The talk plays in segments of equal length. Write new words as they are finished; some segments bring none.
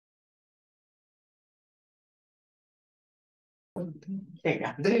There you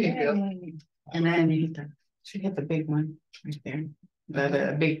go. There you go. And then you should hit the big one right there.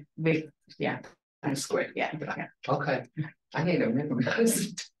 The big, yeah. And square, yeah. Okay. I need to memorize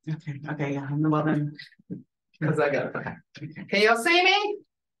it. Okay, yeah. Well then, because I got it. Can y'all see me?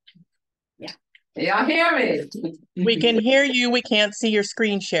 Yeah. Y'all hear me? We can hear you. We can't see your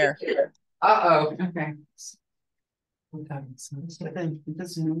screen share. Uh-oh. Okay.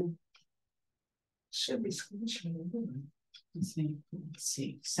 Should be screen sharing. Let's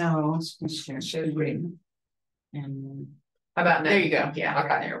see. So Should be. And how about now? There you go. Yeah.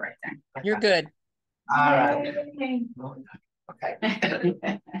 Okay. There, right there. You're good. All right. Okay.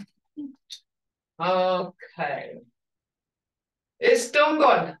 Okay.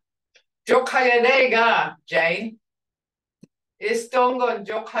 Istungon jokayadega, Jane. Istungon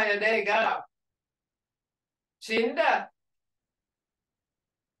jokayadega. Chinda.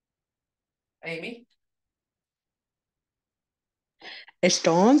 Amy.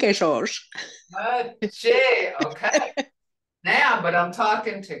 Estão queixos. Okay. Now, but I'm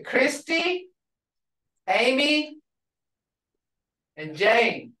talking to Christy, Amy, and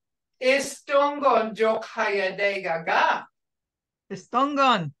Jane. Istungon jokayadega ga.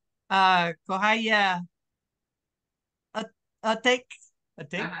 Estongon, kohaya, atek,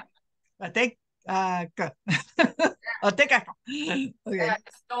 okay. Okay.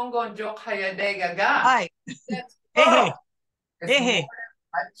 Estongon jokayadega ga. Hi. Ehe.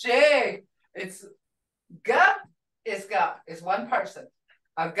 It's ga is ga. It's one person.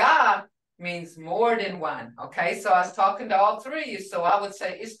 A ga means more than one. Okay, so I was talking to all three of you, so I would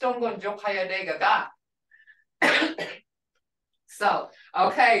say istongon jokayadega ga. So,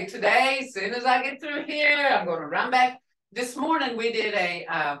 okay, today, as soon as I get through here, I'm going to run back. This morning we did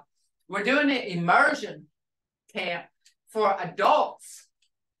we're doing an immersion camp for adults.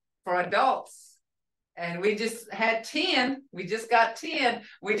 And we just had 10. We just got 10.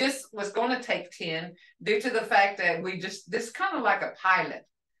 We just was going to take 10 due to the fact that this kind of like a pilot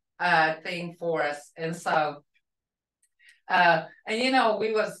thing for us. And so, and you know,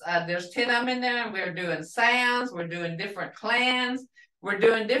 there's 10 of them in there, and we're doing sounds, we're doing different clans, we're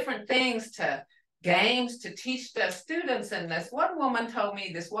doing different things games to teach the students. And this one woman told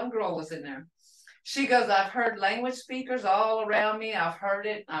me, this one girl was in there. She goes, I've heard language speakers all around me. I've heard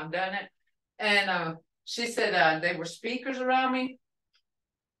it, I've done it. And she said they were speakers around me.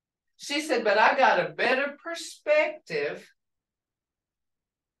 She said, but I got a better perspective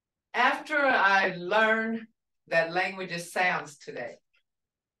after I learned that languages sounds today.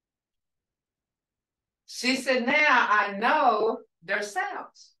 She said, now I know their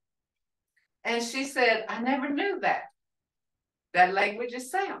sounds. And she said, I never knew that languages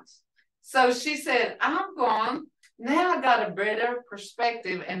sounds. So she said, now I got a better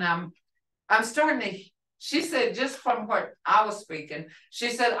perspective, and I'm starting to, she said, just from what I was speaking,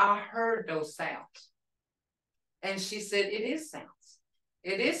 she said, I heard those sounds. And she said, it is sounds.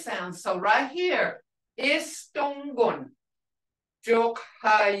 It is sounds. So right here, istungon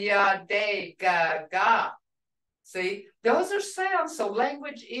jokayadega ga. See, those are sounds. So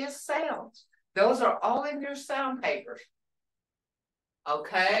language is sounds. Those are all in your sound papers.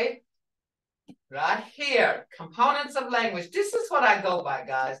 Okay. Right here, components of language. This is what I go by,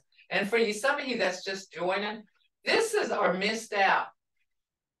 guys. And for you, some of you that's just joining, this is or missed out.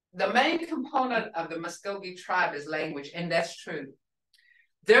 The main component of the Muskogee tribe is language, and that's true.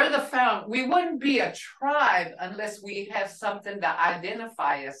 They're we wouldn't be a tribe unless we have something to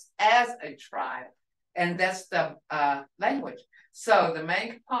identify us as a tribe, and that's the language. So the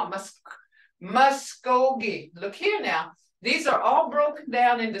main component, Muskogee. Look here now. These are all broken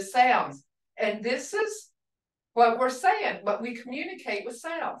down into sounds, and this is what we're saying, but we communicate with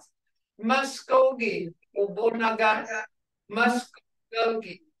sounds. Muskogee, Obonaga,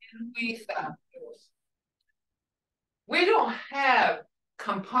 Muskogee, Mvhayv. We don't have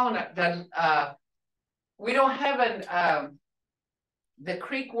component that we don't have the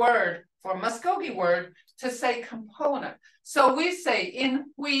Creek word for Muskogee word to say component. So we say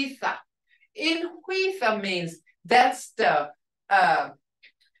Mvhayv. Mvhayv means that's the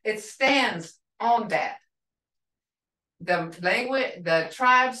it stands on that. The language, the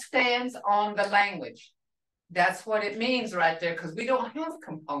tribe stands on the language. That's what it means right there, because we don't have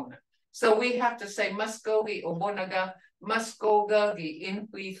component. So we have to say Muskogee Obonaga, Muskogee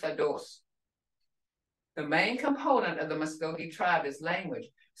Mvhayv dos. The main component of the Muskogee tribe is language.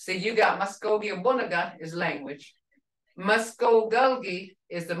 See, you got Muskogee Obonaga is language. Muskogee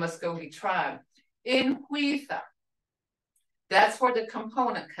is the Muskogee tribe. Mvhayv, that's where the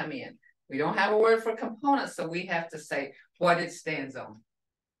component come in. We don't have a word for component, so we have to say what it stands on.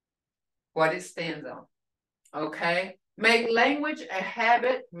 What it stands on. Okay? Make language a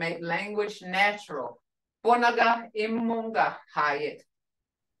habit, make language natural. Bonaga imunga hayet.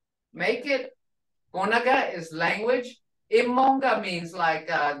 Make it, bonaga is language. Imunga means like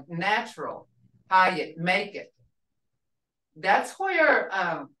natural. Hayet, make it. That's where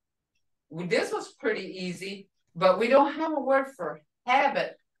this was pretty easy, but we don't have a word for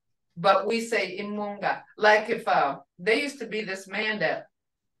habit, but we say imunga. Like if there used to be this man that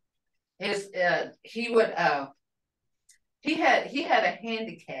he had a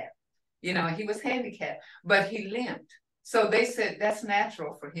handicap, you know, he was handicapped, but he limped. So they said that's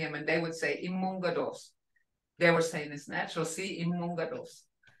natural for him, and they would say imungados. They were saying it's natural. See, imungados.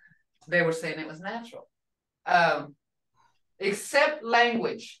 They were saying it was natural. Except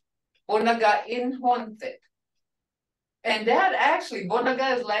language. Bonaga inhontet. And that actually,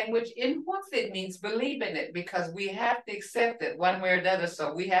 Bonaga's language inhontet means believe in it, because we have to accept it one way or the other.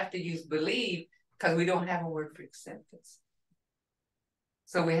 So we have to use believe because we don't have a word for acceptance.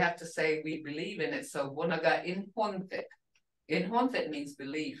 So we have to say we believe in it. So Bonaga inhontet. Inhontet means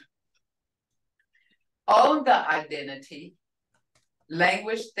believe. Own the identity.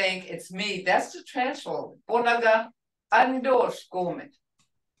 Language think it's me. That's the transform. Bonaga andors gomet.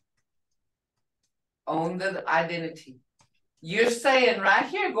 Own the identity. You're saying right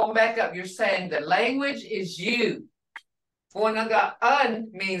here, going back up, you're saying the language is you. Bonaga un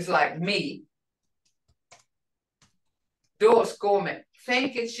means like me. Dos gomet.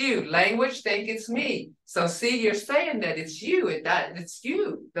 Think it's you. Language think it's me. So see, you're saying that it's you. It's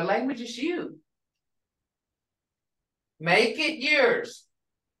you. The language is you. Make it yours.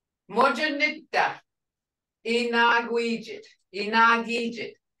 Mojanita. Inagwijit.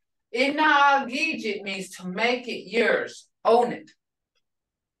 Inagijit. Inagijit means to make it yours. Own it.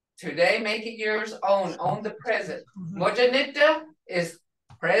 Today, make it yours. Own the present. Mojanita is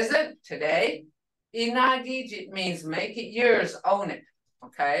present, today. Inagijit means make it yours. Own it.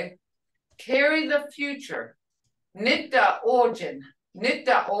 Okay? Carry the future. Nitta origin.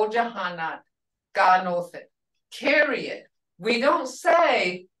 Nitta ojahanat. Ganothet. Carry it. We don't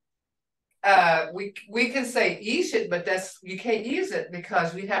say, we can say eat it, but that's, you can't use it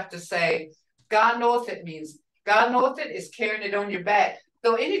because we have to say, God knows it means, God knows it is carrying it on your back.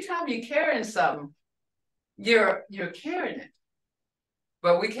 So anytime you're carrying something, you're carrying it.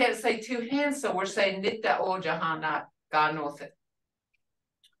 But we can't say two hands, so we're saying Nitta o Jahanat, God knows it.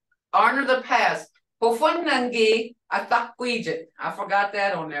 Honor the past. Hofunangi atakwijit. I forgot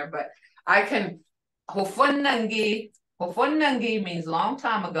that on there, but I can Hofunangi means long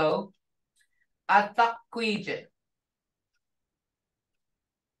time ago. Atakwijit.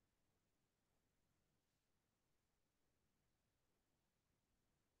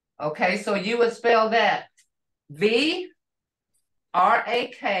 Okay, so you would spell that V-R-A-K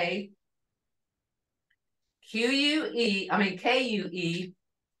Q-U-E, I mean K-U-E-C-E-T.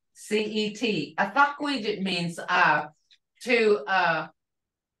 Atakwijit means to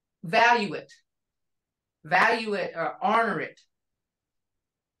value it or honor it.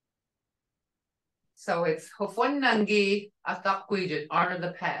 So it's Hofunangi Atakwijit, honor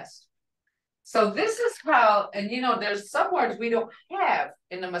the past. So this is how, and you know, there's some words we don't have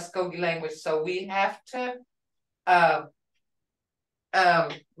in the Muskogee language, so we have to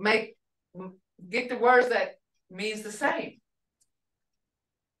get the words that means the same.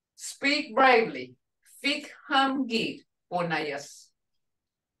 Speak bravely. Fik hamgit onayas.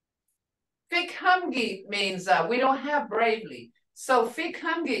 Fik hamgit means we don't have bravely. So fik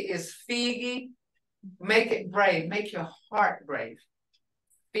hamgit is figi, make it brave, make your heart brave.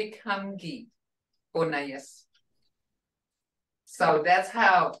 Fik hamgit onayas. So that's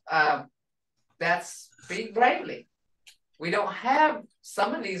how that's speak bravely. We don't have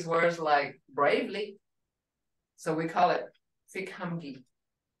some of these words like bravely. So we call it fik hamgit.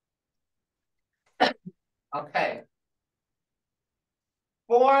 Okay.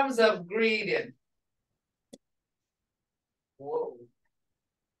 Forms of greeting. Whoa.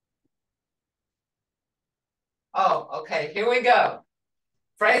 Oh, okay, here we go.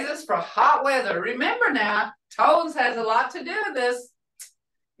 Phrases for hot weather. Remember now, tones has a lot to do with this.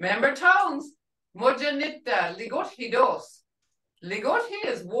 Remember tones. Mojanita, ligothidos. Ligothi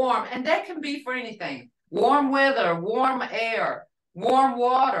is warm, and that can be for anything. Warm weather, warm air, warm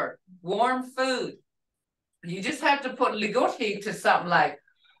water, warm food. You just have to put ligothi to something like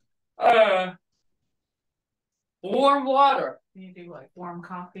warm water. You do like warm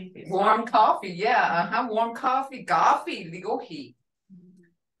coffee. Warm coffee, yeah. Warm coffee. Gafi, ligothi.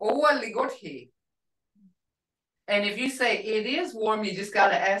 Or ligothi. And if you say it is warm, you just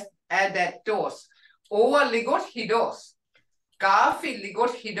gotta add that dos. Or ligothi dos. Gafi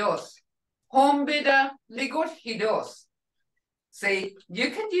ligothi dos. Hombida ligothidos. See,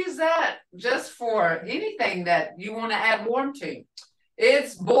 you could use that just for anything that you want to add warm to.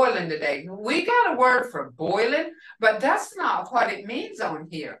 It's boiling today. We got a word for boiling, but that's not what it means on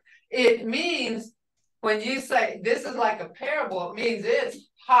here. It means when you say this is like a parable, it means it's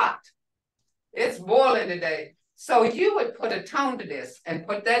hot. It's boiling today. So you would put a tone to this and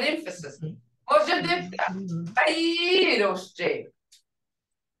put that emphasis.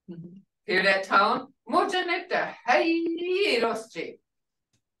 Hear that tone?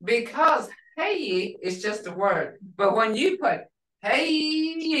 Because hey is just a word. But when you put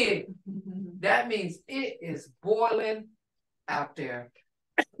hey, that means it is boiling out there.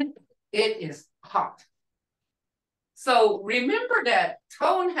 It is hot. So remember that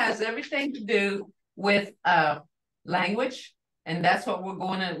tone has everything to do with language, and that's what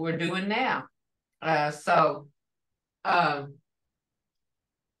we're doing now.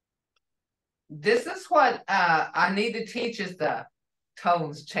 This is what I need to teach is the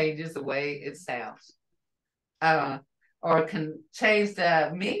tones changes the way it sounds. Or can change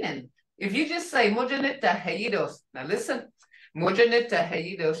the meaning. If you just say Mojanita Heidos, now listen, Mojanita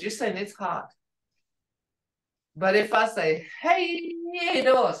Heidos, you're saying it's hot. But if I say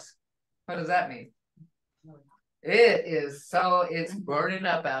Heidos, what does that mean? It's burning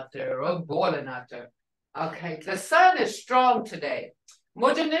up out there or boiling out there. Okay, the sun is strong today.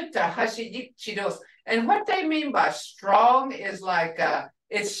 Mojanita Hashiyichidos. And what they mean by strong is like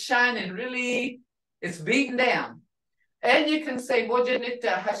it's shining really, it's beaten down. And you can say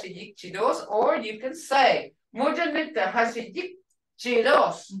Mojanita Hashiyichidos, or you can say Mojanita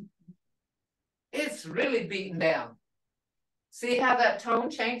Hashiyichidos. It's really beaten down. See how that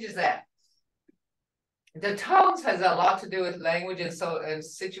tone changes that? The tones has a lot to do with language and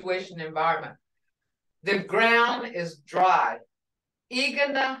situation environment. The ground is dry.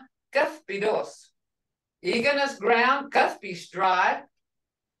 Igana Gaspidos. Igana's ground, Gaspis dry,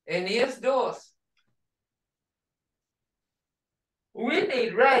 and is dos. We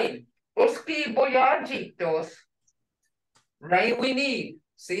need rain. Oski boyajitos. Rain we need.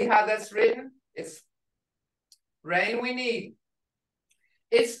 See how that's written? It's rain we need.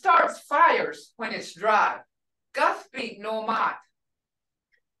 It starts fires when it's dry. Gaspit no mat.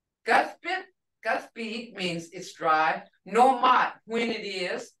 Gaspit means it's dry. No mat when it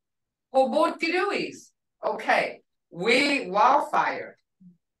is. Hobotkiduis. Okay, wildfire.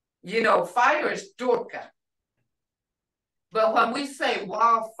 You know, fire is turka. But when we say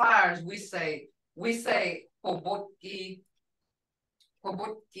wildfires, we say hobotki.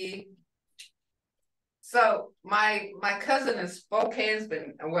 So my cousin in Spokane's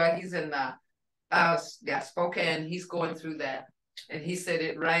been, well, he's in Spokane. He's going through that, and he said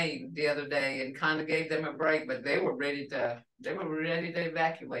it rained the other day and kind of gave them a break, but they were ready to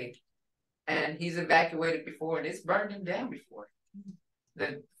evacuate, and he's evacuated before, and it's burned him down before.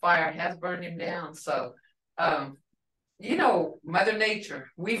 The fire has burned him down. So, you know, Mother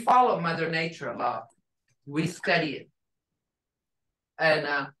Nature. We follow Mother Nature a lot. We study it,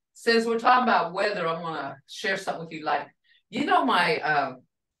 and since we're talking about weather, I want to share something with you. Like, you know, my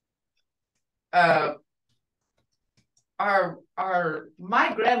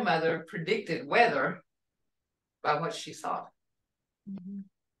my grandmother predicted weather by what she saw.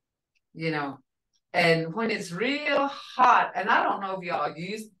 You know, and when it's real hot, and I don't know if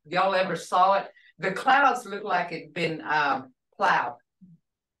y'all ever saw it, the clouds look like it'd been plowed.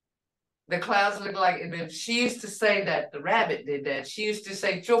 The clouds look like it'd been. She used to say that the rabbit did that. She used to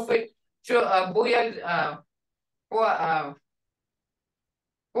say, she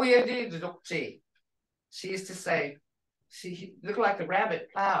used to say, she looked like the rabbit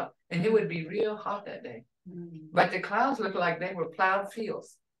plowed, and it would be real hot that day. But the clouds looked like they were plowed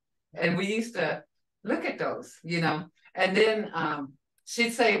fields. And we used to look at those, you know. And then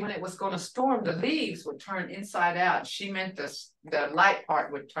she'd say when it was going to storm, the leaves would turn inside out. She meant the light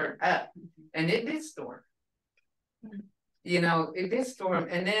part would turn up. And it did storm. You know, it did storm.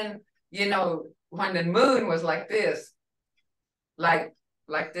 And then, you know, when the moon was like this, like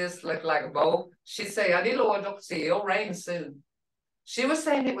this, looked like a bowl, she'd say, it'll rain soon. She was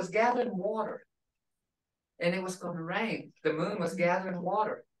saying it was gathering water. And it was going to rain. The moon was gathering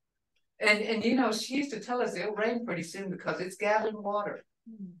water. And you know, she used to tell us it'll rain pretty soon because it's gathering water.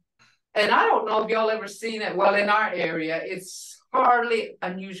 And I don't know if y'all ever seen it. Well, in our area, it's hardly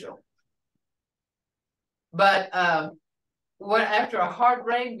unusual. But after a hard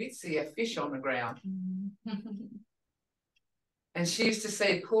rain, we'd see a fish on the ground. And she used to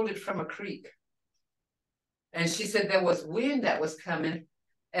say pulled it from a creek. And she said there was wind that was coming,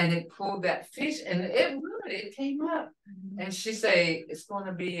 and it pulled that fish, and it came up. And she say it's going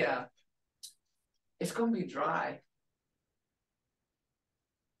to be it's going to be dry.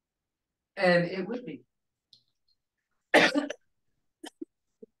 And it would be.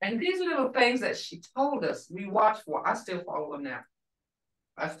 And these little things that she told us, we watched for. I still follow them now.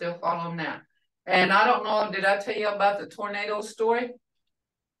 I still follow them now. And I don't know, did I tell you about the tornado story?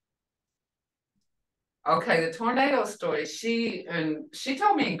 Okay, the tornado story, she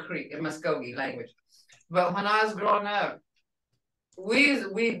told me in Creek, in Muskogee language. But when I was growing up, we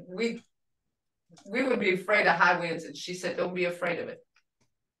would be afraid of high winds, and she said, don't be afraid of it.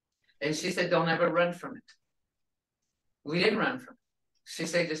 And she said, don't ever run from it. We didn't run from it. She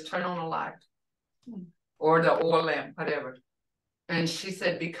said, just turn on a light or the oil lamp, whatever. And she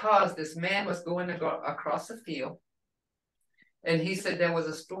said, because this man was going to go across the field, and he said there was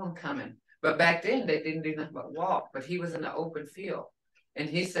a storm coming. But back then they didn't do nothing but walk, but he was in the open field. And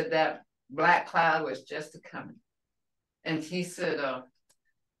he said that black cloud was just coming. And he said,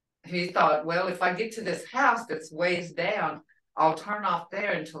 he thought, well, if I get to this house that's ways down, I'll turn off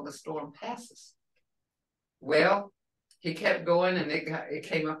there until the storm passes. Well, he kept going, and it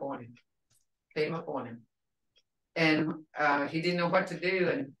came up on him. And he didn't know what to do.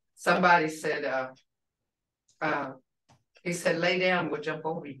 And somebody said, he said, lay down, we'll jump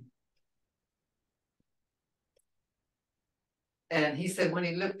over you. And he said, when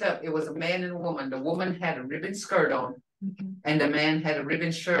he looked up, it was a man and a woman. The woman had a ribbon skirt on, and the man had a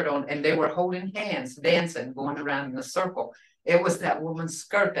ribbon shirt on, and they were holding hands, dancing, going around in a circle. It was that woman's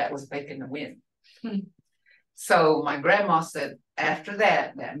skirt that was making the wind. So my grandma said, after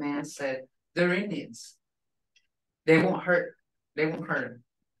that, that man said, they're Indians. They won't hurt. They won't hurt him.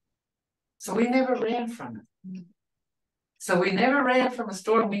 So we never ran from it. So we never ran from a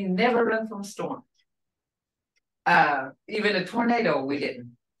storm. We never run from a storm. Even a tornado, we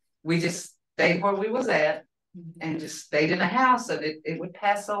didn't. We just stayed where we was at and just stayed in the house, and it would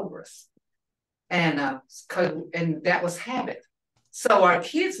pass over us. And that was habit. So our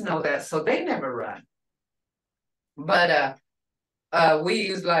kids know that, so they never run. But we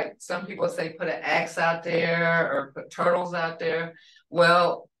use, like some people say, put an axe out there or put turtles out there.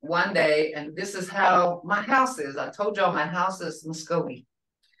 Well, one day, and this is how my house is. I told y'all my house is Muskogee.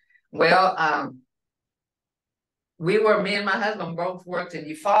 Well, me and my husband both worked in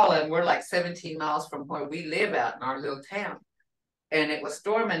Eufaula, and we're like 17 miles from where we live out in our little town. And it was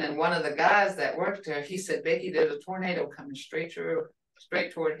storming, and one of the guys that worked there, he said, Becky, there's a tornado coming straight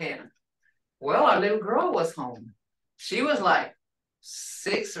toward Hannah. Well, our little girl was home. She was like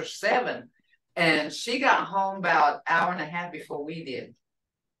 6 or 7, and she got home about an hour and a half before we did.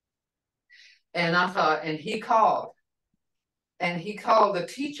 And I thought, and he called the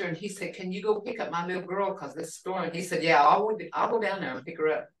teacher, and he said, can you go pick up my little girl, because this storm? He said, yeah, I'll go down there and pick her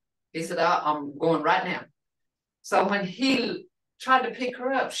up. He said, I'm going right now. So when he tried to pick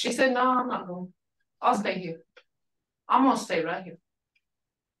her up, she said, no, I'm not going. I'll stay here. I'm going to stay right here.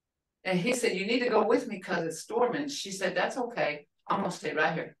 And he said, you need to go with me because it's storming. She said, that's okay. I'm going to stay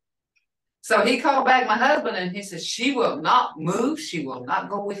right here. So he called back my husband, and he said, she will not move. She will not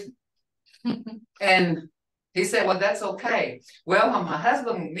go with me. And he said, well, that's okay. Well,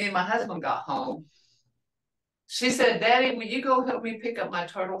 when me and my husband got home, she said, Daddy, will you go help me pick up my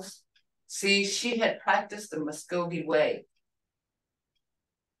turtles? See, she had practiced the Muskogee way.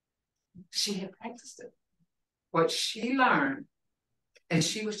 She had practiced it. What she learned, and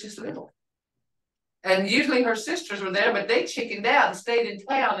she was just little. And usually her sisters were there, but they chickened out and stayed in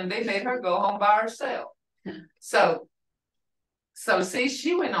town, and they made her go home by herself. So see,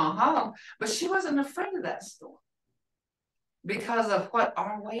 she went on home, but she wasn't afraid of that storm because of what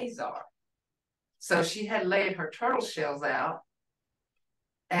our ways are. So she had laid her turtle shells out,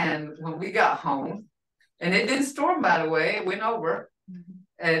 and when we got home, and it didn't storm, by the way, it went over.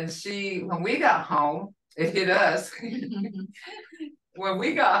 And when we got home, it hit us. When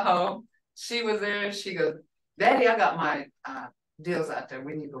we got home, she was there, and she goes, Daddy, I got my deals out there.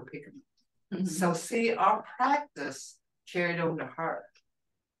 We need to go pick them. So see, our practice carried on to her,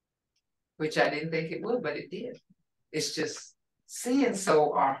 which I didn't think it would, but it did. It's just seeing.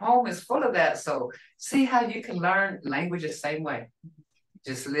 So our home is full of that. So see how you can learn language the same way.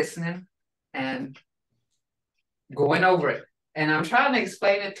 Just listening and going over it. And I'm trying to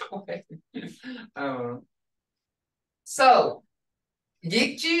explain it to her. So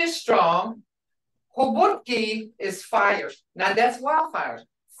Yikji is strong. Hobotki is fire. Now that's wildfires.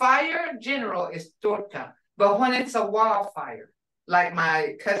 Fire general is torka. But when it's a wildfire, like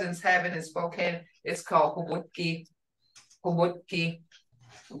my cousin's having in Spokane, it's called hobotki. Hobotki.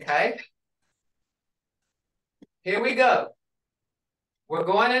 Okay. Here we go. We're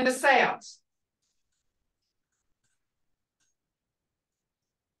going into sounds.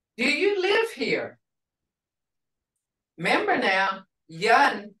 Do you live here? Remember now,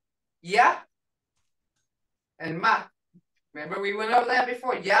 yun, yeah, and ma. Remember we went over that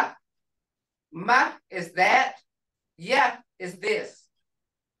before, yeah. Ma is that, yeah is this.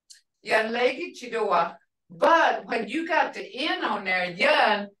 Yun legi chidua. But when you got the N on there,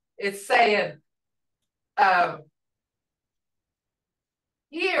 yun, it's saying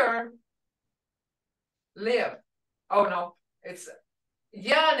here live. Oh no, it's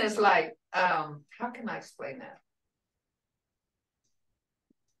yun is like how can I explain that?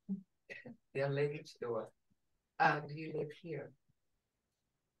 Yun legi chidua. Do you live here?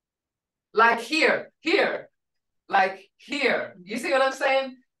 Like here, like here. You see what I'm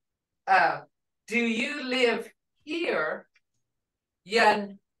saying? Do you live here?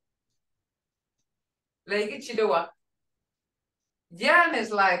 Yan. Yan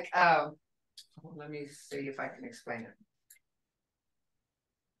is like, let me see if I can explain it.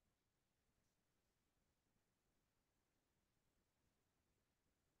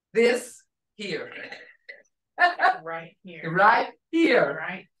 This here. Right here. Right here.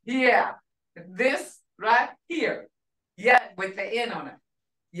 Right. Yeah. This right here. Yeah, with the N on it.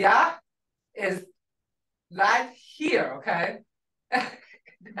 Yeah is right here, okay?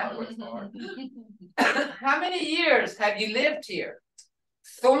 That was hard. How many years have you lived here?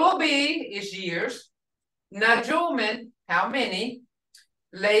 Tholobi is years. Najomen, how many?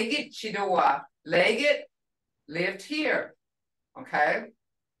 Legit chidowa. Legit lived here. Okay.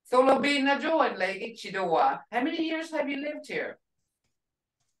 Tholobi najoen legit chidowa. How many years have you lived here?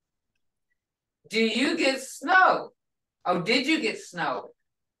 Do you get snow? Oh, did you get snow?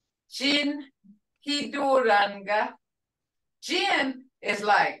 Jin hidoranga. Jin is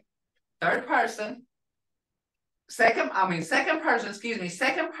like third person. Second person, excuse me,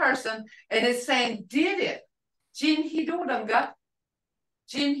 second person, and it's saying did it. Jin hidoranga.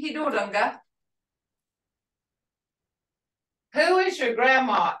 Jin hidoranga. Who is your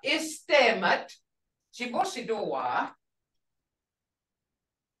grandma? Istemat. Chibosidoa.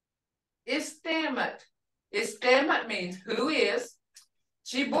 Istemat. Istemat means who is.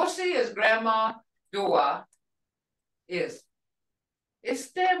 Chibosi is grandma. Dua is.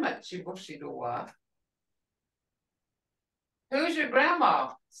 Istemat Chibosi Dua. Who's your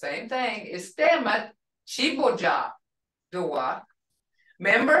grandma? Same thing. Istemat Chiboja Dua.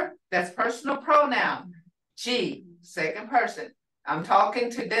 Remember, that's personal pronoun. Chi, second person. I'm talking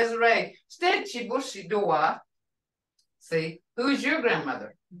to Desiree. Instead, Chibosi Dua. See, who's your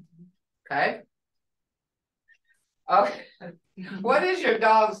grandmother? Okay. Okay. What is your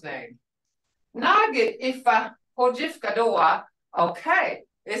dog's name? Nugget Ifa Hojifkadoa. Okay.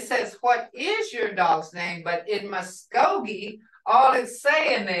 It says, what is your dog's name? But in Muskogee, all it's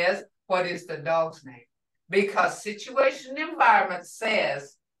saying is, what is the dog's name? Because situation environment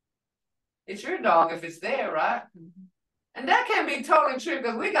says, it's your dog if it's there, right? And that can be totally true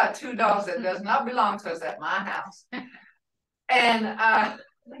because we got 2 dogs that does not belong to us at my house. And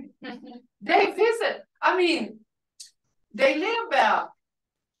they visit. I mean, they live about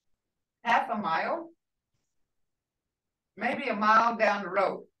half a mile, maybe a mile down the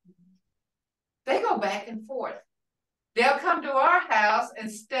road. They go back and forth. They'll come to our house and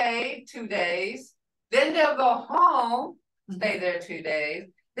stay 2 days. Then they'll go home, stay there 2 days.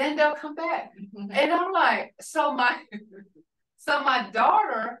 Then they'll come back. And I'm like, so my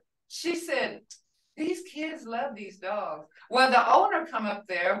daughter, she said, these kids love these dogs. Well, the owner come up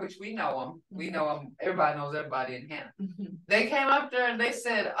there, which we know them. We know them. Everybody knows everybody in Hannah. They came up there and they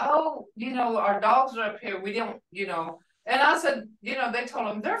said, oh, our dogs are up here. We don't, And I said, they told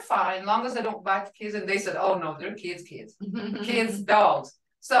them they're fine as long as they don't bite the kids. And they said, oh, no, they're kids. Kids, dogs.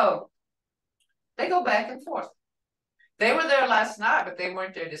 So they go back and forth. They were there last night, but they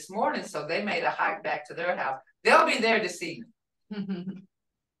weren't there this morning. So they made a hike back to their house. They'll be there this evening.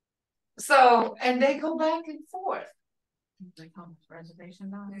 So, and they go back and forth. They call them reservation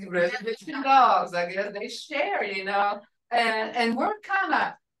dogs. Reservation dogs, I guess they share, and we're kind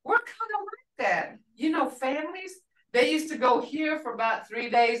of like that. Families, they used to go here for about 3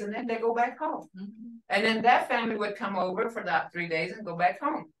 days and then they go back home. And then that family would come over for about 3 days and go back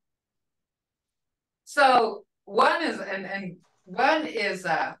home. So one is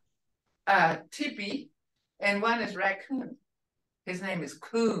Tippy and one is Raccoon. His name is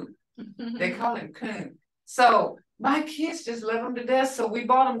Coon. They call him Coon. So my kids just love him to death. So we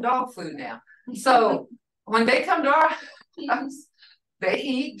bought them dog food now. So when they come to our house, they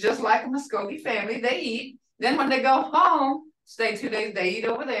eat just like a Muskogee family. They eat. Then when they go home, stay 2 days, they eat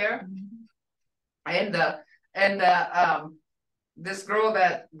over there. And this girl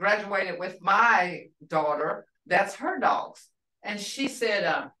that graduated with my daughter, that's her dogs. And she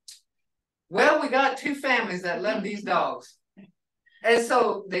said, Well, we got two families that love these dogs. And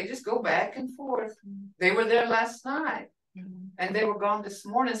so they just go back and forth. They were there last night and they were gone this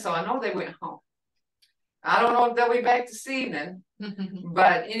morning. So I know they went home. I don't know if they'll be back this evening.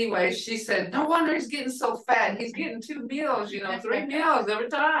 But anyway, she said, no wonder he's getting so fat. He's getting 2 meals, 3 meals every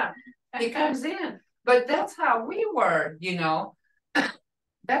time he comes in. But that's how we were,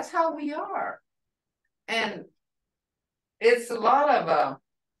 That's how we are. And it's a lot of,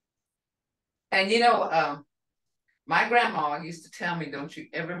 my grandma used to tell me, don't you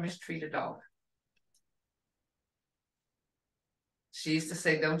ever mistreat a dog. She used to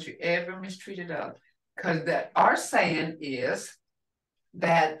say, don't you ever mistreat a dog. Because our saying is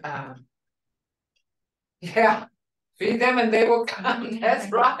that, feed them and they will come. That's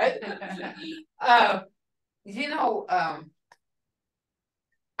right. I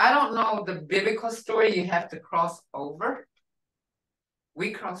don't know the biblical story you have to cross over.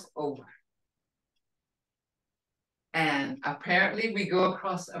 We cross over. And apparently we go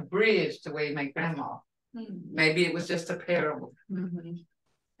across a bridge the way my grandma. Maybe it was just a parable.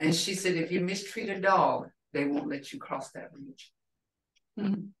 And she said, if you mistreat a dog, they won't let you cross that bridge.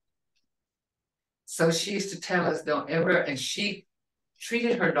 So she used to tell us, don't ever, and she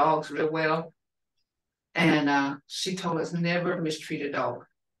treated her dogs real well. And she told us never mistreat a dog.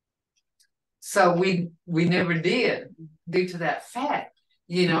 So we never did due to that fact,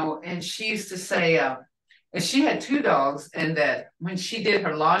 and she used to say, and she had 2 dogs, and that when she did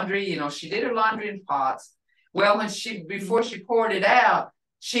her laundry, she did her laundry in pots. Well, before she poured it out,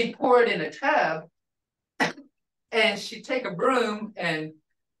 she'd pour it in a tub and she'd take a broom and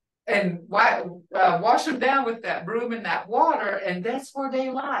wash them down with that broom and that water. And that's where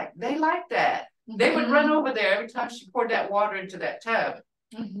they like that. They would run over there every time she poured that water into that tub.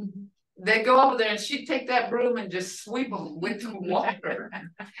 They'd go over there and she'd take that broom and just sweep them with the water.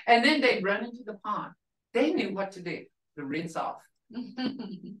 And then they'd run into the pond. They knew what to do to rinse off.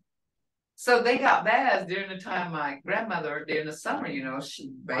 So they got baths during the time my grandmother, during the summer,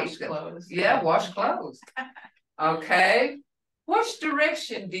 she bathed them. Clothes. Yeah, wash clothes. Okay. Which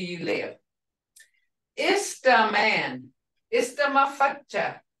direction do you live? Ista man. Ista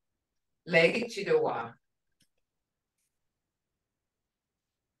mafacha. Legi chidowa.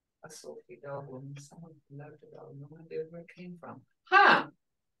 A Sophie dog woman. Someone loved it. I have no idea where it came from. Huh.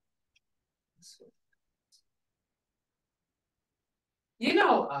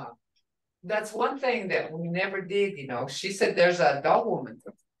 That's one thing that we never did, She said there's a dog woman.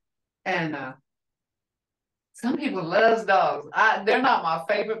 And some people love dogs. They're not my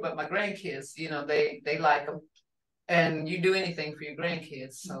favorite, but my grandkids, they like them. And you do anything for your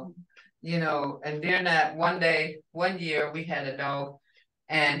grandkids. So, and during that one year, we had a dog.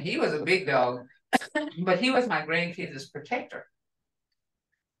 And he was a big dog. But he was my grandkids' protector.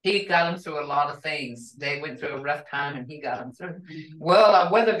 He got them through a lot of things. They went through a rough time and he got them through. Well,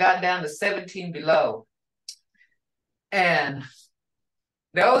 our weather got down to 17 below. And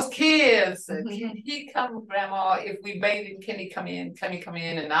those kids said, can he come, Grandma? If we bathe him, can he come in? Can he come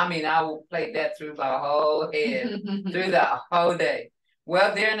in? And I will play that through my whole head, through the whole day.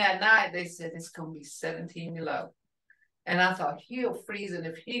 Well, during that night, they said, it's going to be 17 below. And I thought, he'll freeze. And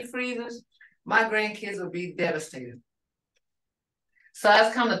if he freezes, my grandkids will be devastated. So I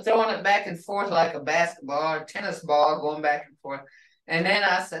was kind of throwing it back and forth like a basketball or tennis ball going back and forth. And then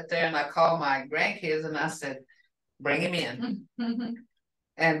I sat there and I called my grandkids and I said, bring him in.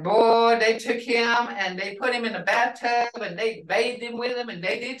 And boy, they took him and they put him in a bathtub and they bathed him with him, and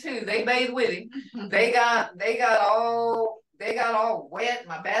they did too. They bathed with him. They got all wet.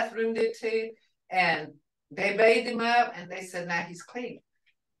 My bathroom did too. And they bathed him up and they said, now he's clean.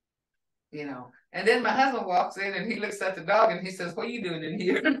 And then my husband walks in and he looks at the dog and he says, what are you doing in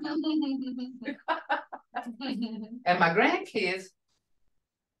here? And my grandkids,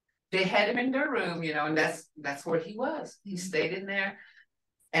 they had him in their room, and that's where he was. He stayed in there.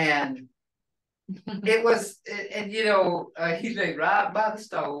 And it was, he laid right by the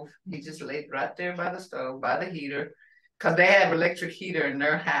stove. He just laid right there by the stove, by the heater, because they have electric heater in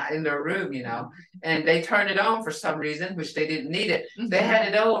their room, and they turned it on for some reason, which they didn't need it. They had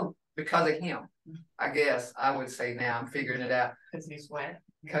it on because of him. I guess I would say now I'm figuring it out. Because he's wet.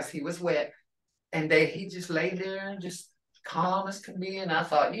 Because he was wet. And he just lay there and just calm as can be. And I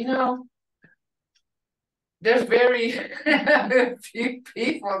thought, there's very few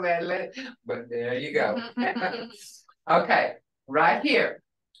people that but there you go. Okay, right here.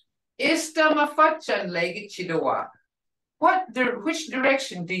 Ista mafachan legi chidowa. Which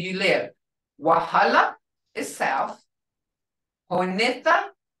direction do you live? Wahala is south. Honeta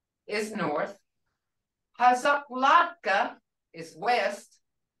is north. Hazaklatka is west.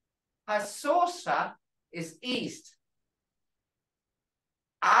 Hasosa is east.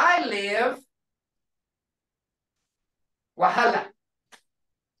 I live Wahala.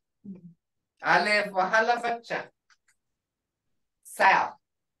 I live Wahala Vacha. South.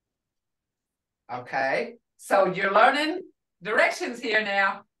 Okay, so you're learning directions here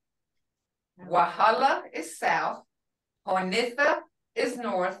now. Wahala is south. Honitha is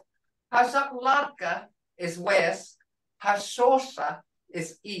north. Hasaklaka is west. Hasosa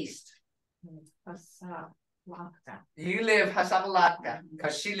is east. You live Hasaklaka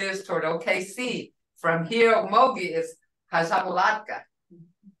because she lives toward OKC. From here, Omogi is Hasaklaka.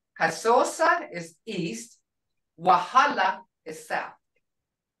 Hasosa is east. Wahala is south.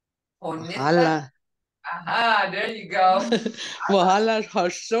 Wahala. Aha, there you go. Wahala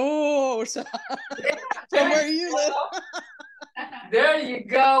Hasosa. From where you live. There you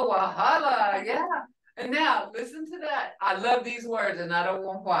go. Wahala. Yeah. And now listen to that. I love these words and I don't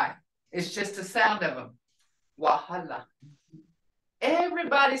know why. It's just the sound of them. Wahala.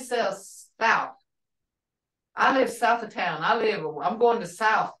 Everybody says south. I live south of town. I'm going to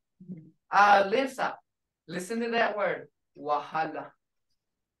south. I live south. Listen to that word. Wahala.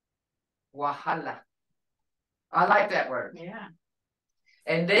 Wahala. I like that word. Yeah.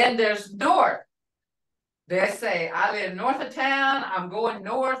 And then there's north. They say, I live north of town, I'm going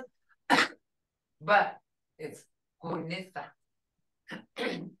north, but it's Honitha.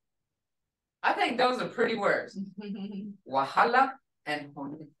 I think those are pretty words. Wahala and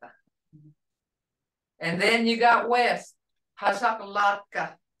Honitha. And then you got west,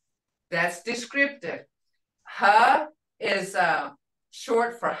 Hasakalaka. That's descriptive. Ha is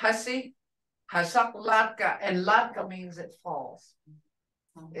short for hussy. Hasakalaka, and latka means it falls.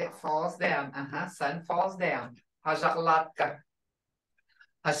 It falls down. Sun falls down. Hasakalaka.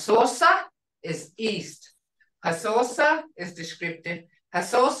 Hasosa is east. Hasosa is descriptive.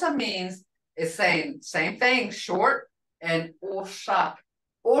 Hasosa means it's saying same thing, short, and osha.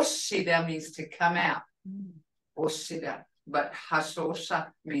 Oshida means to come out. Oshida. But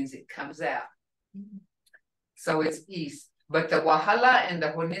Hasosa means it comes out. So it's east. But the Wahala and the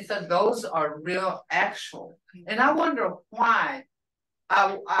Honitha, those are real actual. And I wonder why.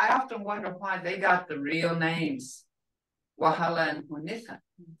 I often wonder why they got the real names. Wahala and Honitha.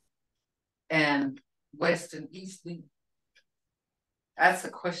 And West and East. That's a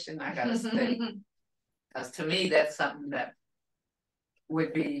question I gotta study. Because to me, that's something that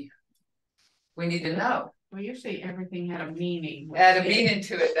would be, we need to know. Well, usually everything had a meaning. Add a meaning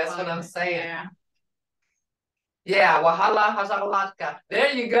to it, that's what I'm saying. Yeah. Yeah, Wahala Hazaralatka.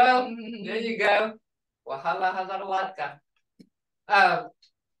 There you go. There you go. Wahala Hazaralatka. I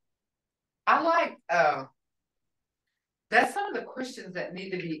like that's some of the questions that need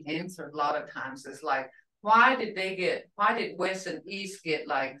to be answered a lot of times. Is like, why did West and East get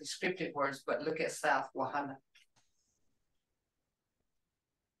like descriptive words, but look at South, Wahala.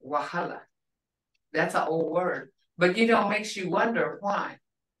 Wahala. That's an old word. But you know, it makes you wonder why.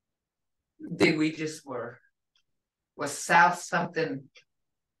 Did we just was South something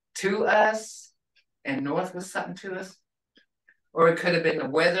to us and North was something to us? Or it could have been the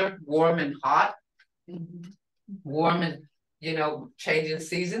weather, warm and hot, warm and, changing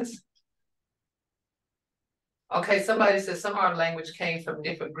seasons. Okay, somebody says some of our language came from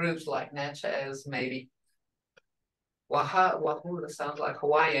different groups like Natchez, maybe. Wahula sounds like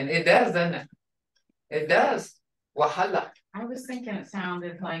Hawaiian. It does, doesn't it? It does. Wahala. I was thinking it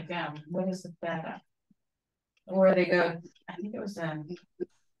sounded like, what is it that? Where they go, I think it was go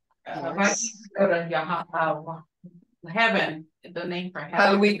to heaven, the name for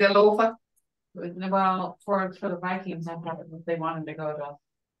heaven. Halwigalova. Well, for the Vikings, I thought they wanted to go to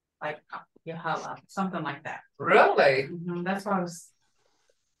like Yahala, something like that. Really? That's why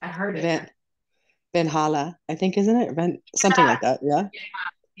I heard it. Valhalla, I think, isn't it? Something like that, yeah.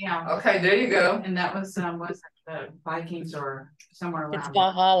 Yeah. Okay, there you go. And that was the Vikings or somewhere around. It's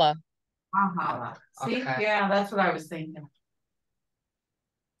Valhalla. Valhalla. See, Okay. yeah, that's what I was thinking.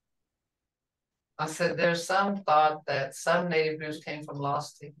 I said there's some thought that some native groups came from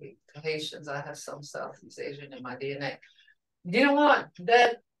lost Haitians. I have some Southeast Asian in my DNA. You know what?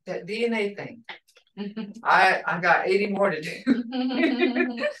 That DNA thing. I got 80 more to do.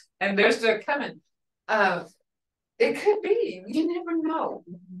 And they're still coming. It could be. You never know.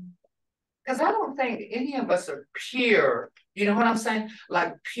 Because I don't think any of us are pure. You know what I'm saying?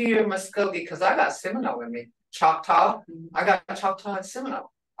 Like pure Muskogee. Because I got Seminole in me. Choctaw. I got Choctaw and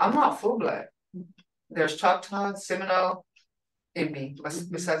Seminole. I'm not full blood. There's Choctaw, Seminole in me,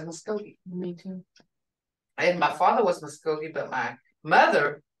 besides Muskogee. Me too. And my father was Muskogee, but my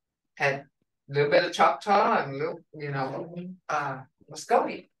mother had a little bit of Choctaw and a little,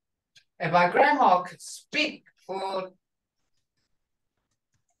 Muskogee. And my grandma could speak full.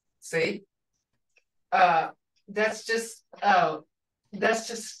 See? That's just, I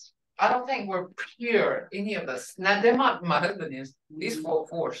don't think we're pure, any of us. Now, my husband is, he's full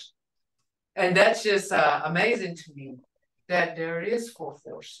force. And that's just amazing to me that there is full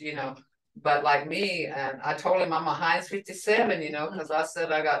force, you know. But like me, and I told him I'm a Heinz 57, you know, because I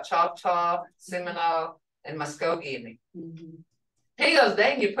said I got Choctaw, Seminole, and Muskogee in me. He goes,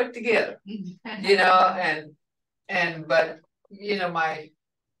 dang, you put together, you know, but, you know, I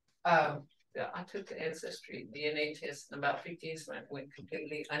took the ancestry DNA test in about 15 years and went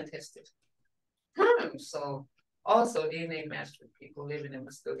completely untested. So also DNA matched with people living in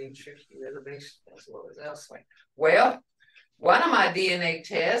Muskogee and Cherokee Reservation as well as elsewhere. Well, one of my DNA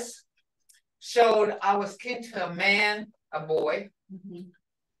tests showed I was kin to a man, a boy,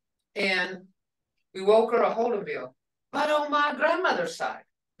 and we woke her a Holdenville. But on my grandmother's side,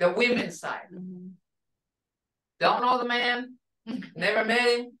 the women's side, don't know the man, never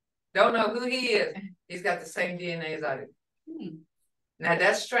met him, don't know who he is. He's got the same DNA as I do. Now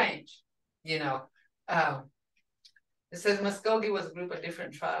that's strange, you know. It says Muskogee was a group of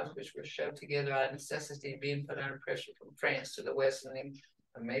different tribes which were shoved together out of necessity, being put under pressure from France to the west, and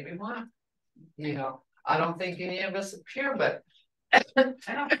maybe why. You know, I don't think any of us are pure, but I don't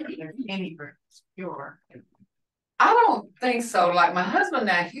think there's any pure. I don't think so. Like my husband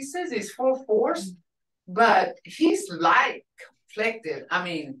now, he says he's full force, but he's light complected. I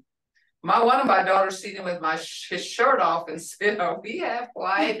mean, one of my daughters seen him with his shirt off and said, "Oh, we have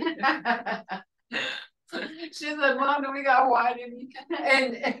white." She said, "Mom, do we got white in me?"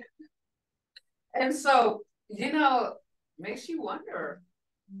 And so, you know, makes you wonder,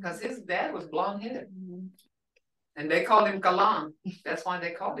 because his dad was blonde-headed. And they called him Galan. That's why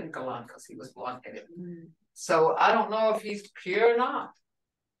they called him Galan, because he was blonde-headed. So I don't know if he's pure or not.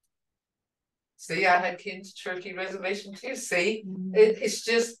 See, I had kin to Cherokee Reservation too. See, it's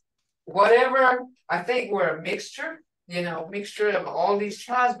just whatever. I think we're a mixture, you know, mixture of all these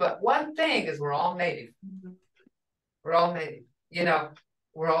tribes. But one thing is we're all native. We're all native. You know,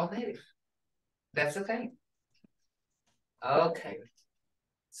 we're all native. That's the thing. Okay.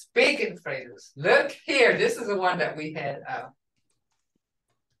 Speaking phrases. Look here. This is the one that we had.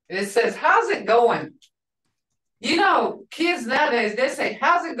 It says, "How's it going?" You know, kids nowadays, they say,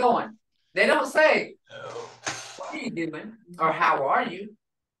 "How's it going?" They don't say, "What are you doing?" or "How are you?"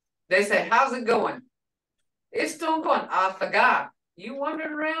 They say, "How's it going?" It's still going. I forgot. You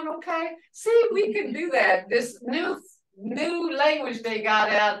wandering around okay? See, we can do that. This new language they got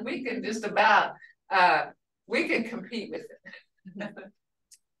out, we can just about, we can compete with it.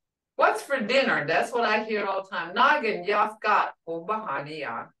 What's for dinner? That's what I hear all the time. Nagin yafkat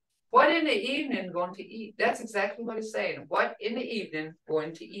bahaniya. What in the evening going to eat? That's exactly what it's saying. What in the evening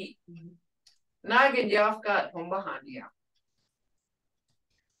going to eat? Nagin yafkat bahaniya.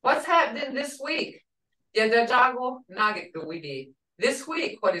 What's happening this week? Yadajago nagit duwidi. This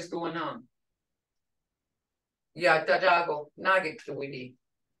week, what is going on? Yadajago nagit duwidi.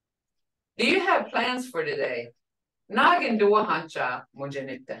 Do you have plans for today? Nagin duwahancha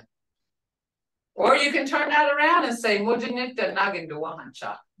mujanita. Or you can turn that around and say mujanita nagin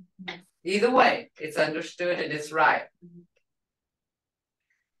duwahancha. Either way, it's understood and it's right.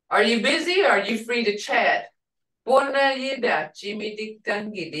 Are you busy or are you free to chat?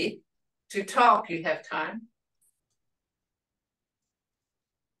 To talk, you have time.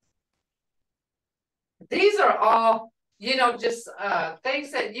 These are all, you know, just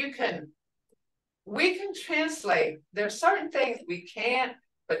things that we can translate. There's certain things we can't,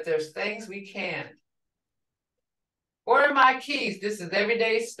 but there's things we can. Where are my keys? This is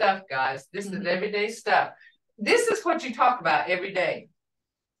everyday stuff, guys. This is everyday stuff. This is what you talk about every day.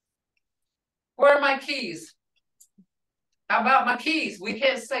 Where are my keys? How about my keys? We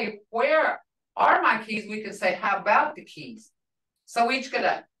can't say, where are my keys? We can say, how about the keys?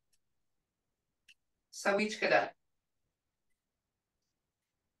 Sawichkada. Sawichkada.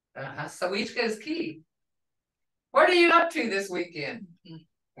 Sawichka is key. What are you up to this weekend?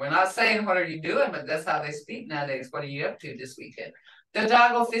 We're not saying what are you doing, but that's how they speak nowadays. What are you up to this weekend?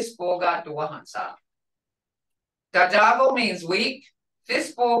 Dajago fisboga duwahansa. Dajago means week.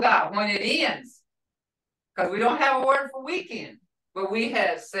 Fisboga when it ends. Because we don't have a word for weekend. But we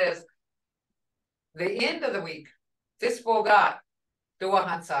have says the end of the week. Fisboga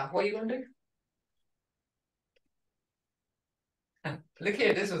duwahansa. What are you gonna do? Look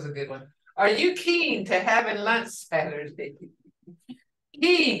here, this was a good one. Are you keen to having lunch Saturday?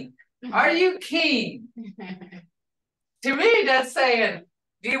 Keen. Are you keen? To me, that's saying,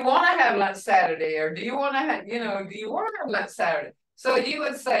 do you want to have lunch Saturday? Or do you want to have, do you want to have lunch Saturday? So you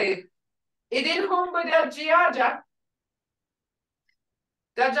would say, Idin humbida giaja.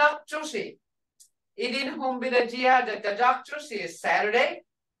 Dajak Joshi. Idin humbida giaja. Dajak Joshi is Saturday.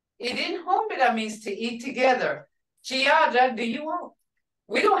 Idin humbida means to eat together. Giaja, do you want?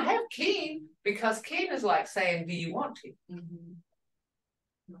 We don't have keen because keen is like saying, do you want to?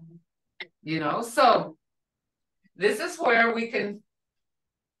 You know, so this is where we can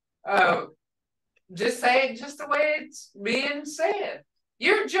just say it just the way it's being said.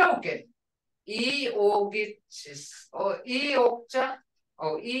 You're joking. I ogitchis or I okcha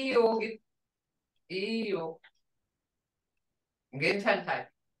or I ogit I og again 10 times.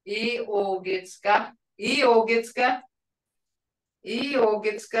 I ogitska I ogitska I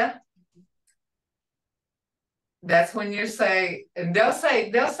ogitska. That's when you're saying, and they'll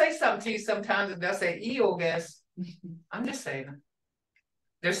say something to you sometimes, and they'll say I ogas. I'm just saying.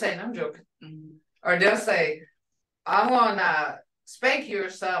 They're saying I'm joking. Or they'll say, I wanna spank you or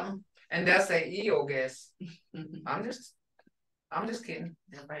something, and they'll say ego guess. I'm just kidding.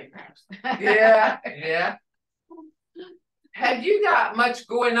 Yeah, yeah. Have you got much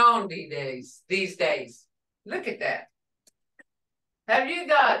going on these days? Look at that. Have you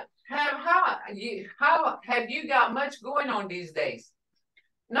got how have you got much going on these days?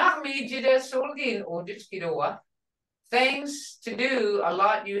 Not me, solgin or things to do, a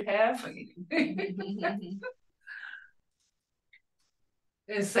lot you have.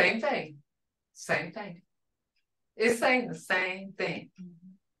 And same thing. It's saying the same thing.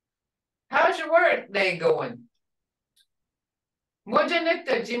 How's your work day going?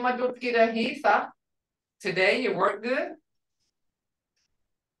 Today you work good?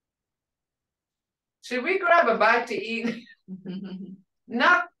 Should we grab a bite to eat?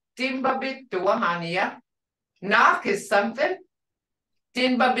 Knock timbabit to wahania. Knock is something.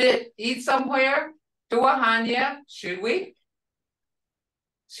 Timbabit, eat somewhere. To wahania, should we?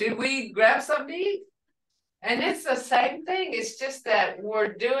 Should we grab something to eat? And it's the same thing. It's just that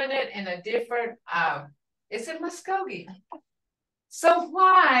we're doing it in a different, it's in Muskogee. So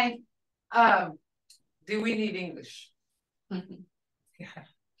why do we need English? Why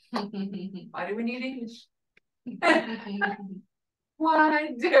do we need English? Why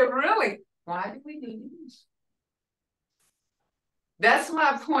do we need English? That's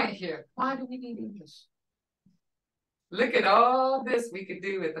my point here. Why do we need English? Look at all this we could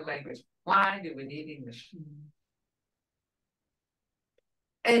do with the language. Why do we need English?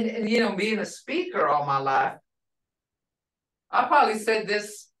 And you know, being a speaker all my life, I probably said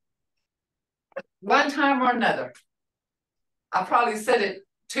this one time or another. I probably said it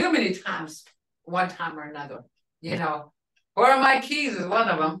too many times, one time or another. You know, where are my keys is one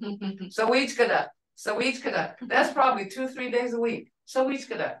of them. So each could have. That's probably 2-3 days a week. So each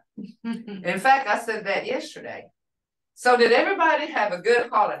could have. In fact, I said that yesterday. So did everybody have a good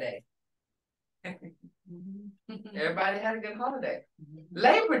holiday? Everybody had a good holiday.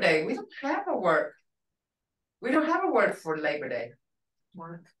 Labor Day, we don't have a word. We don't have a word for Labor Day.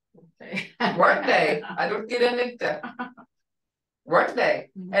 Work day. I don't get in it. Work day.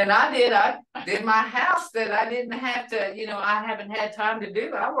 And I did my house that I didn't have to, you know, I haven't had time to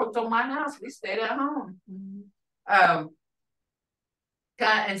do. I worked on my house. We stayed at home.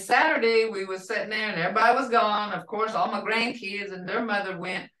 And Saturday we were sitting there and everybody was gone. Of course, all my grandkids and their mother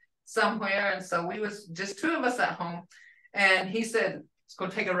went somewhere. And so we was just 2 of us at home. And he said, let's go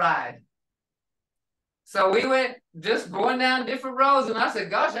take a ride. So we went just going down different roads. And I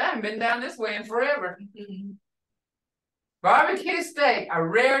said, gosh, I haven't been down this way in forever. Barbecue steak, a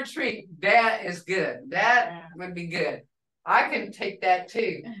rare treat. That is good. That would be good. I can take that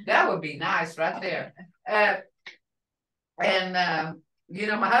too. That would be nice right there. You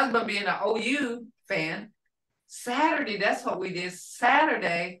know, my husband being an OU fan, Saturday, that's what we did.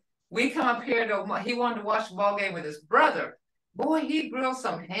 Saturday, we come up here he wanted to watch the ball game with his brother. Boy, he grilled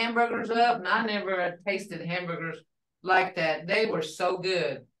some hamburgers up, and I never tasted hamburgers like that. They were so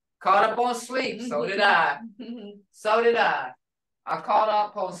good. Caught up on sleep, so did I. So did I. I caught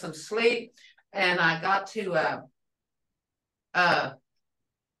up on some sleep, and I got to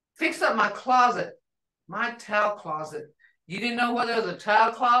fix up my closet, my towel closet. You didn't know whether it was a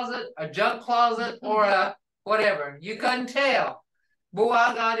towel closet, a junk closet, or a whatever. You couldn't tell. Boy,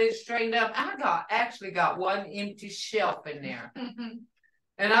 I got it straightened up. I actually got one empty shelf in there.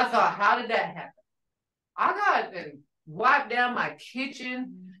 And I thought, how did that happen? I got and wiped down my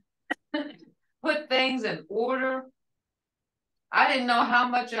kitchen, put things in order. I didn't know how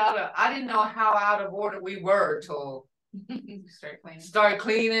out of order we were till start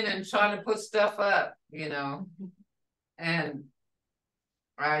cleaning and trying to put stuff up, you know. And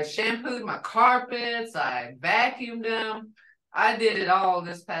I shampooed my carpets, I vacuumed them, I did it all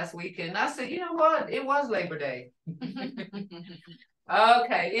this past weekend. I said, you know what? It was Labor Day.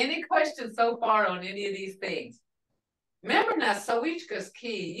 Okay, any questions so far on any of these things? Remember now, Sawichka's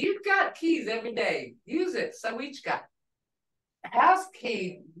key. You've got keys every day. Use it, Sawichka. House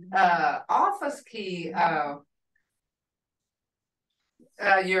key, office key,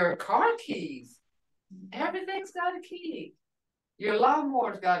 your car keys. Everything's got a key. Your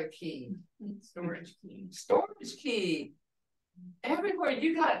lawnmower's got a key. Storage key. Storage key. Everywhere.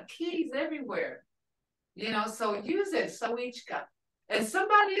 You got keys everywhere. You know, so use it, Sawichka. And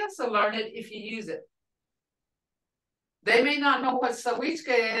somebody else will learn it if you use it. They may not know what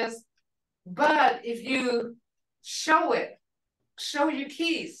Sawichka is, but if you show it, show your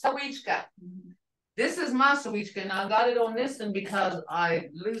keys, Sawichka. This is my Sawichka, and I got it on this one because I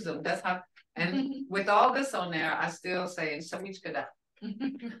lose them. That's how, and with all this on there, I still say Sawichka da.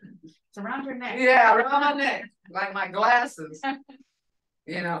 It's around your neck. Yeah, around my neck, like my glasses.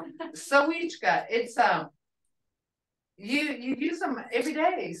 You know, Sawichka, it's you use them every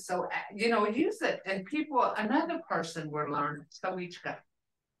day, so you know, use it, and people, another person will learn Sawichka.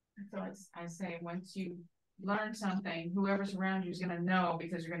 So I say, once you learn something, whoever's around you is going to know,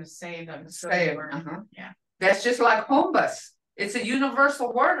 because you're going to say them. Say it. Yeah. That's just like home bus. It's a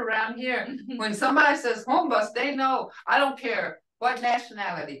universal word around here. When somebody says home bus, they know. I don't care what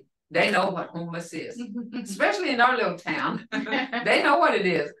nationality. They know what home bus is. Especially in our little town. They know what it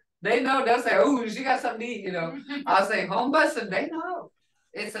is. They know. They'll say, oh, she got something to eat, you know. I'll say home bus, and they know.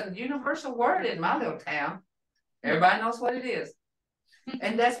 It's a universal word in my little town. Everybody knows what it is.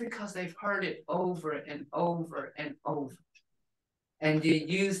 And that's because they've heard it over and over and over. And you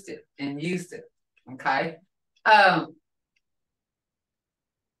used it and used it. Okay.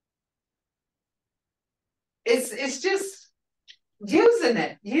 It's just using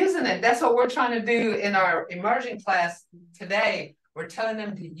it. That's what we're trying to do in our immersion class today. We're telling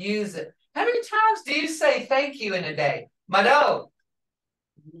them to use it. How many times do you say thank you in a day? Mado.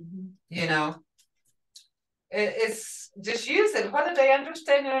 You know, it's just use it. Whether they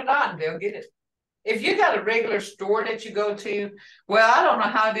understand it or not, they'll get it. If you got a regular store that you go to, well, I don't know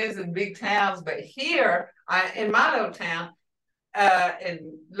how it is in big towns, but here, in my little town,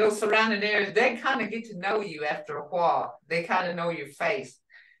 in little surrounding areas, they kind of get to know you after a while. They kind of know your face.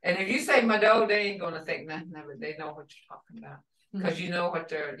 And if you say Mado, they ain't going to think nothing of it. They know what you're talking about. Because you know what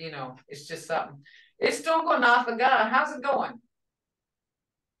they're, you know, it's just something. It's still going off the gun. How's it going?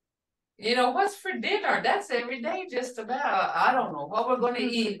 You know, what's for dinner? That's every day just about. I don't know what we're going to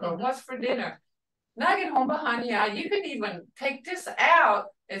eat or what's for dinner. Nagin Hombahania. You can even take this out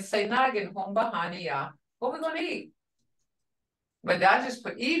and say Nagin Hombahania. What are we going to eat? But I just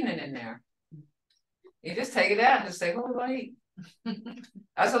put evening in there. You just take it out and just say, what are we going to eat?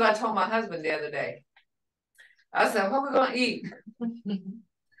 That's what I told my husband the other day. I said, what are we going to eat?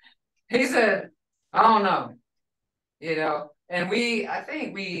 He said, I don't know. You know, and I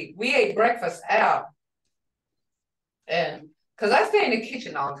think we ate breakfast out. And because I stay in the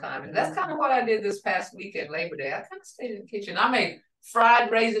kitchen all the time. And that's kind of what I did this past weekend, Labor Day. I kind of stayed in the kitchen. I made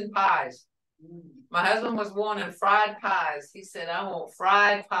fried raisin pies. My husband was wanting fried pies. He said, I want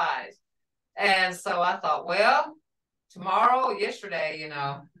fried pies. And so I thought, well, yesterday, you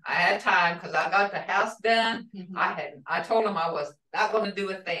know, I had time because I got the house done. I told him I was not going to do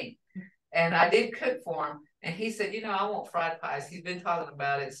a thing. And I did cook for him. And he said, you know, I want fried pies. He's been talking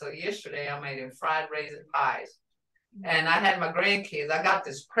about it. So yesterday I made him fried raisin pies. And I had my grandkids. I got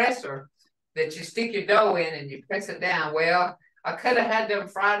this presser that you stick your dough in and you press it down. Well, I could have had them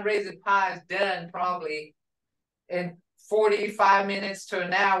fried raisin pies done probably in 45 minutes to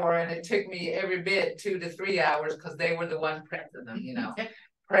an hour. And it took me every bit 2 to 3 hours because they were the one pressing them, you know,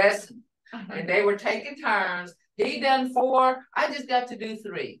 pressing. And they were taking turns. He done 4. I just got to do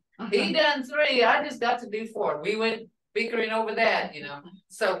 3. He done 3. I just got to do 4. We went bickering over that, you know.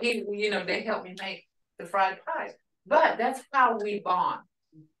 So you know, they helped me make the fried pies. But that's how we bond.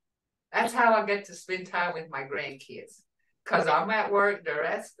 That's how I get to spend time with my grandkids. Because I'm at work, they're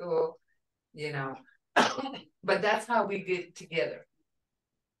at school, you know. But that's how we get together.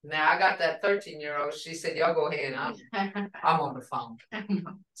 Now I got that 13-year-old. She said, y'all go ahead. I'm on the phone.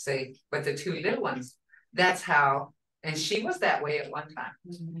 See, but the 2 little ones, that's how. And she was that way at one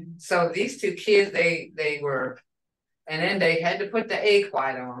time. So these 2 kids, they were, and then they had to put the egg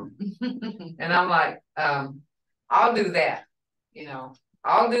white on. And I'm like, I'll do that, you know,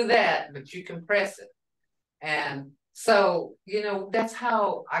 I'll do that, but you can press it. And so, you know, that's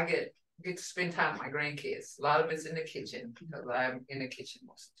how I get to spend time with my grandkids. A lot of it's in the kitchen because I'm in the kitchen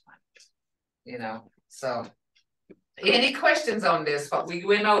most of the time, you know. So any questions on this, what we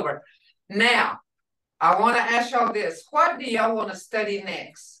went over? Now, I want to ask y'all this. What do y'all want to study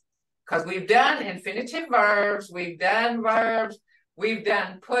next? Because we've done infinitive verbs, we've done verbs, we've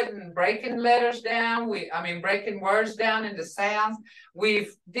done breaking letters down, breaking words down into sounds.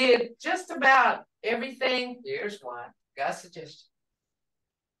 We've did just about everything. Here's one. Got a suggestion.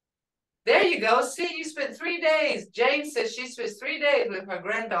 There you go. See, you spent 3 days. Jane says she spent 3 days with her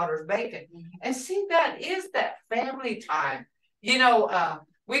granddaughters baking. And see, that is that family time. You know,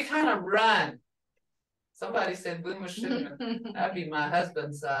 we kind of run. Somebody said Boomer Sooner. That'd be my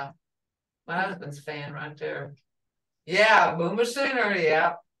husband's fan right there. Yeah, Boomer Sooner,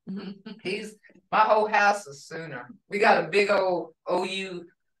 yeah. My whole house is Sooner. We got a big old OU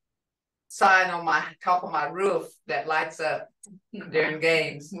sign on my top of my roof that lights up during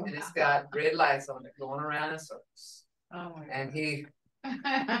games, and it's got red lights on it going around in circles. Oh, and he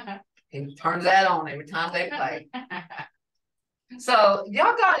turns that on every time they play. So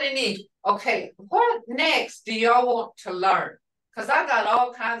y'all got any? Okay, what next do y'all want to learn? Because I got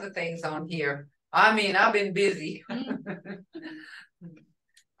all kinds of things on here. I mean, I've been busy.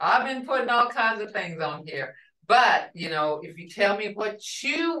 I've been putting all kinds of things on here. But, you know, if you tell me what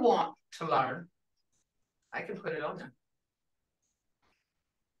you want to learn, I can put it on there.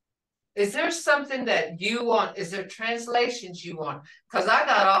 Is there something that you want? Is there translations you want? Because I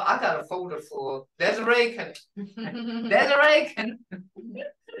got a folder full. Desiree can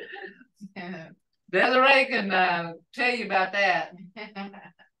tell you about that.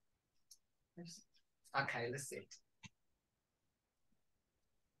 Okay, let's see.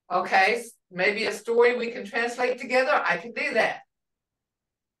 Okay, maybe a story we can translate together. I can do that.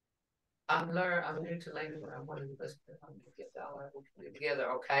 I'm new to language. I want to get that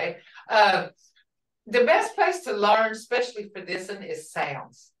together. Okay. The best place to learn, especially for this one, is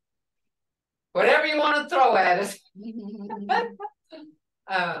sounds. Whatever you want to throw at us.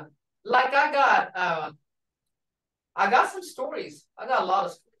 Like I got some stories. I got a lot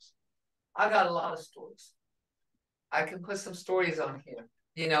of stories. I can put some stories on here.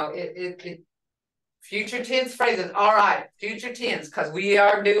 You know, future tense phrases. All right, future tense, because we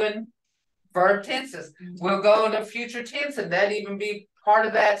are doing verb tenses. We'll go into future tense, and that even be part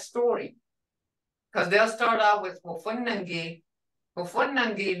of that story. Because they'll start out with Hofunangi.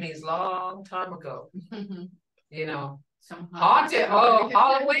 Hofunangi means long time ago. You know, haunted. Oh,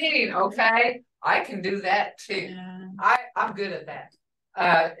 Halloween. Okay, I can do that too. Yeah. I'm good at that.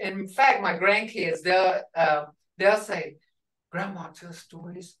 In fact, my grandkids, they'll say, "Grandma tells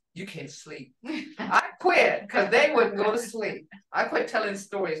stories, you can't sleep." I quit because they wouldn't go to sleep. I quit telling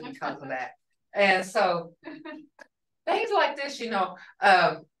stories because of that. And so things like this, you know,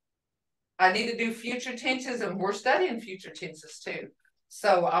 I need to do future tenses, and we're studying future tenses too.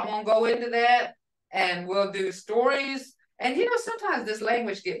 So I'm going to go into that, and we'll do stories. And, you know, sometimes this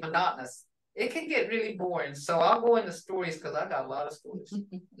language gets monotonous. It can get really boring. So I'll go into stories because I got a lot of stories,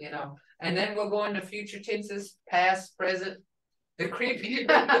 you know. And then we'll go into future tenses, past, present, the creepy.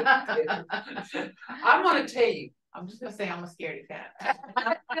 I'm going to tell you. I'm just going to say I'm a scaredy cat.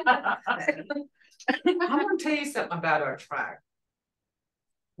 I'm going to tell you something about our tribe.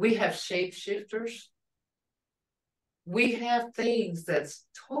 We have shapeshifters. We have things that's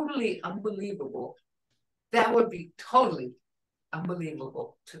totally unbelievable. That would be totally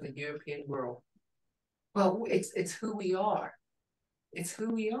unbelievable to the European world. Well, it's who we are. It's who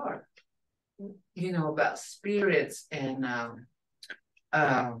we are. You know, about spirits and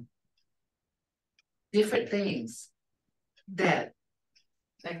different things that,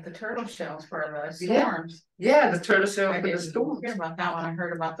 like the turtle shells for the storms. Yeah, the turtle shell for the storms. I didn't hear about that one. I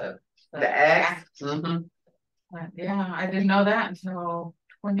heard about the axe. Yeah, I didn't know that until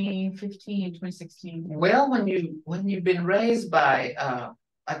 2015, 2016. Well, when you've been raised by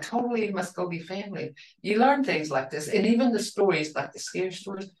a totally Muskogee family, you learn things like this. And even the stories, like the scary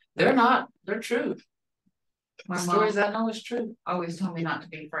stories, they're true. My stories I know is true. Always told me not to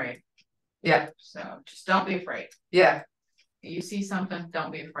be afraid. Yeah. So just don't be afraid. Yeah. You see something,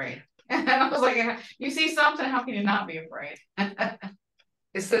 don't be afraid. And I was like, you see something, how can you not be afraid?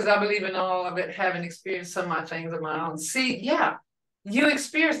 It says, I believe in all of it, having experienced some of my things of my own. See, yeah, you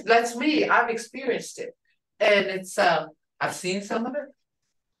experienced, that's me. I've experienced it. And it's, I've seen some of it.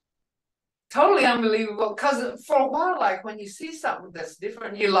 Totally unbelievable. Because for a while, like when you see something that's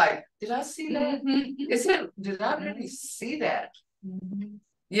different, you're like, did I see that? Did I really see that?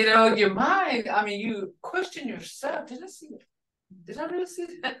 You know, your mind, I mean, you question yourself. Did I see that? Did I really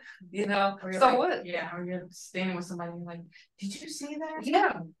see that? You know, so like, what? Yeah, or you're standing with somebody and like, did you see that?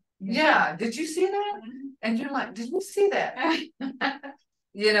 Yeah. Yeah. Did you see that? And you're like, did you see that?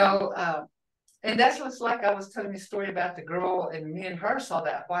 You know, and that's what's like I was telling you a story about the girl, and me and her saw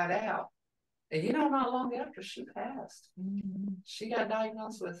that white owl. And you know, not long after she passed, she got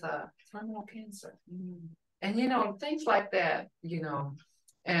diagnosed with terminal cancer. And you know, things like that, you know.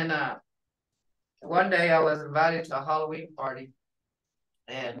 And one day I was invited to a Halloween party.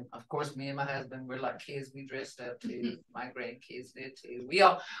 And of course, me and my husband, we're like kids, we dressed up too. My grandkids did too.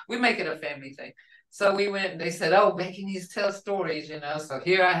 We make it a family thing. So we went and they said, oh, Becky needs to tell stories, you know. So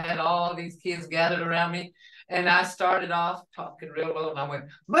here I had all these kids gathered around me. And I started off talking real low and I went,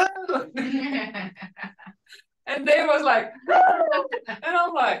 boo! And they was like, and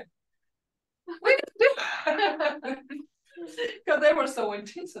I'm like, because they were so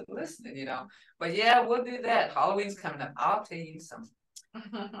intense in listening, you know. But yeah, we'll do that. Halloween's coming up. I'll tell you some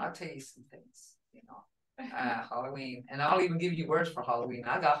things, you know. Halloween, and I'll even give you words for Halloween.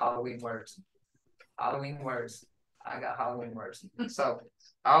 I got Halloween words. Halloween words. I got Halloween words. So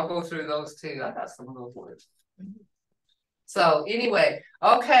I'll go through those too. I got some of those words. So anyway,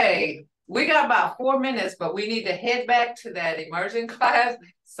 okay, we got about 4 minutes, but we need to head back to that immersion class.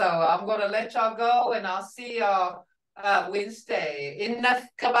 So I'm gonna let y'all go, and I'll see y'all Wednesday. Enough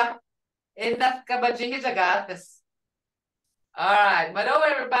kaba jihijagatas. All right, hello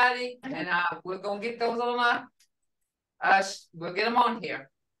everybody, and we're gonna get those on we'll get them on here.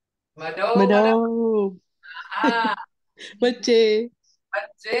 Mado. Bache.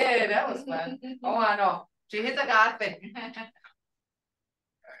 That was fun. Oh, I know. Jihijagatas.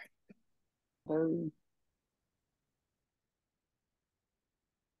 All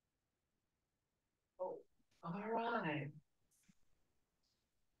right.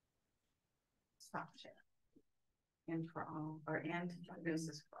 Stop share. And for all, or and this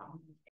is for all.